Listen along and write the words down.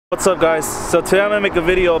What's up, guys? So today I'm gonna make a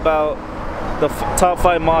video about the top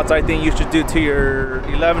 5 mods I think you should do to your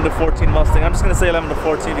 11 to 14 Mustang. I'm just gonna say 11 to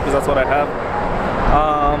 14 because that's what I have.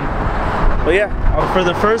 But yeah, for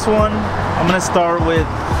the first one, I'm gonna start with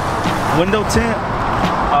window tint.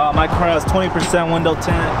 My car has 20% window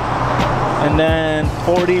tint and then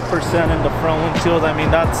 40% in the front windshield. I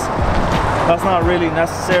mean, that's not really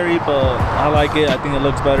necessary, but I like it. I think it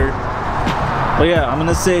looks better. But yeah, I'm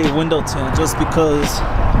gonna say window tint just because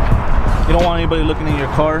you don't want anybody looking in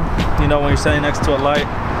your car, you know, when you're standing next to a light.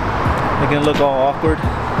 It can look all awkward.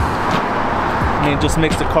 I mean, it just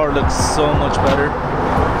makes the car look so much better.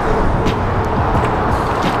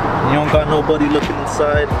 You don't got nobody looking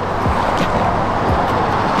inside.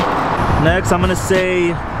 Next, I'm gonna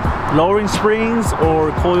say lowering springs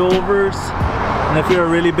or coilovers. And if you're a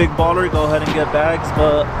really big baller, go ahead and get bags.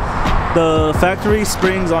 But the factory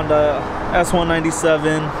springs on the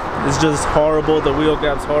S197 is just horrible. The wheel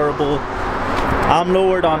gap's horrible. I'm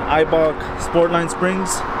lowered on Eibach Sportline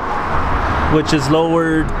springs, which is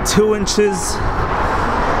lowered 2 inches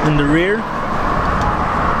in the rear.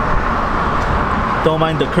 Don't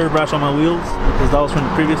mind the curb rash on my wheels because that was from the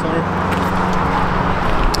previous owner.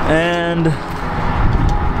 And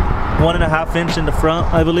 1.5 inch in the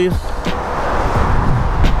front, I believe.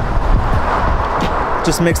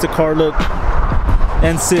 Just makes the car look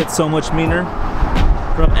and sit so much meaner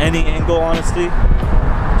from any angle, honestly.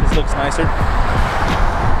 Just looks nicer.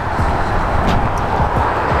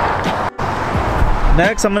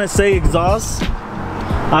 Next, I'm gonna say exhaust.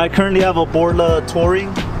 I currently have a Borla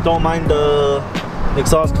Touring. Don't mind the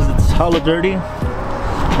exhaust because it's hella dirty.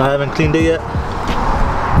 I haven't cleaned it yet.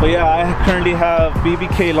 But yeah, I currently have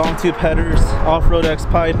BBK long tube headers, off-road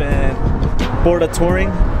X-pipe, and Borla Touring.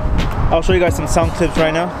 I'll show you guys some sound clips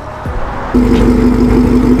right now.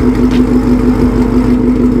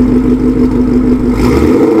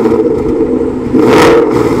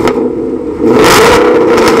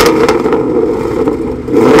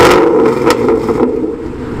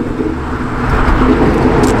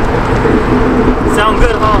 Sound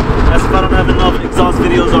good, huh? As if I don't have enough exhaust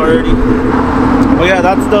videos already. But yeah,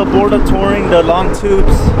 that's the Borla Touring, the long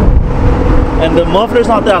tubes. And the muffler's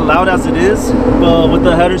not that loud as it is, but with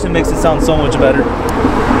the headers it makes it sound so much better.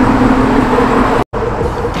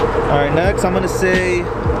 Alright, next I'm gonna say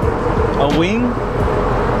a wing.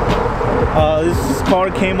 This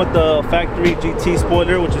car came with the factory GT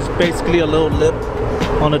spoiler, which is basically a little lip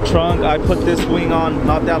on the trunk. I put this wing on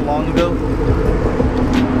not that long ago.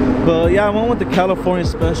 But yeah, I went with the California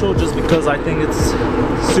Special just because I think it's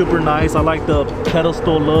super nice. I like the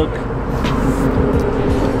pedestal look.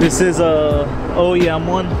 This is a OEM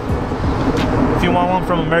one. If you want one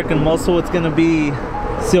from American Muscle, it's gonna be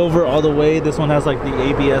silver all the way. This one has like the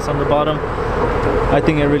ABS on the bottom. I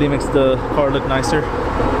think it really makes the car look nicer.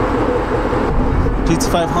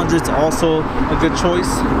 GT500 is also a good choice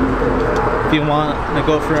if you want to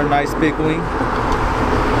go for a nice big wing.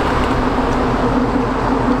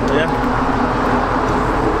 But yeah,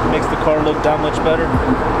 makes the car look that much better.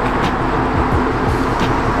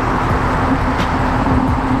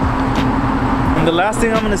 And the last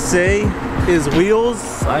thing I'm gonna say is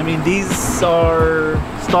wheels. I mean, these are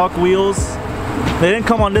stock wheels. They didn't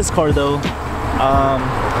come on this car though.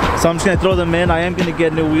 So I'm just gonna throw them in. I am gonna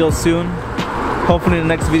get new wheels soon. Hopefully in the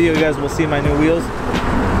next video you guys will see my new wheels.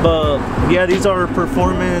 But yeah, these are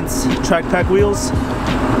performance track pack wheels.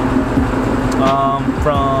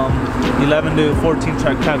 From 11 to 14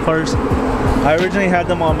 track pack cars. I originally had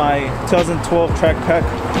them on my 2012 track pack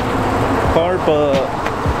car, but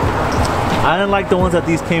I didn't like the ones that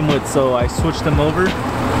these came with, so I switched them over. I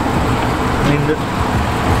mean,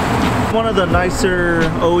 one of the nicer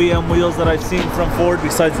OEM wheels that I've seen from Ford,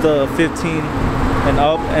 besides the 15 and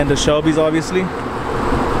up and the Shelbys, obviously.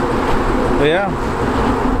 But yeah,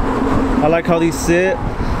 I like how these sit.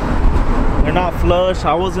 They're not flush.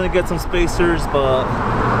 I was gonna get some spacers, but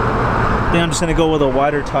I think I'm just gonna go with a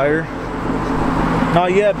wider tire.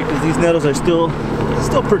 Not yet, because these nettles are still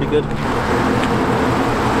pretty good.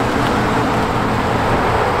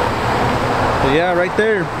 But yeah, right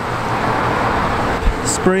there.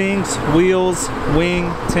 Springs, wheels,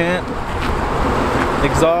 wing, tint,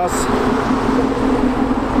 exhaust.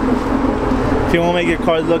 If you want to make your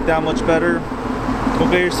car look that much better, go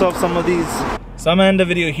get yourself some of these. So I'm gonna end the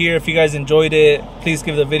video here. If you guys enjoyed it, please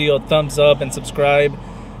give the video a thumbs up and subscribe.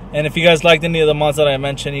 And if you guys liked any of the mods that I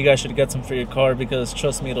mentioned, you guys should get some for your car because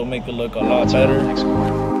trust me, it'll make it look a lot better.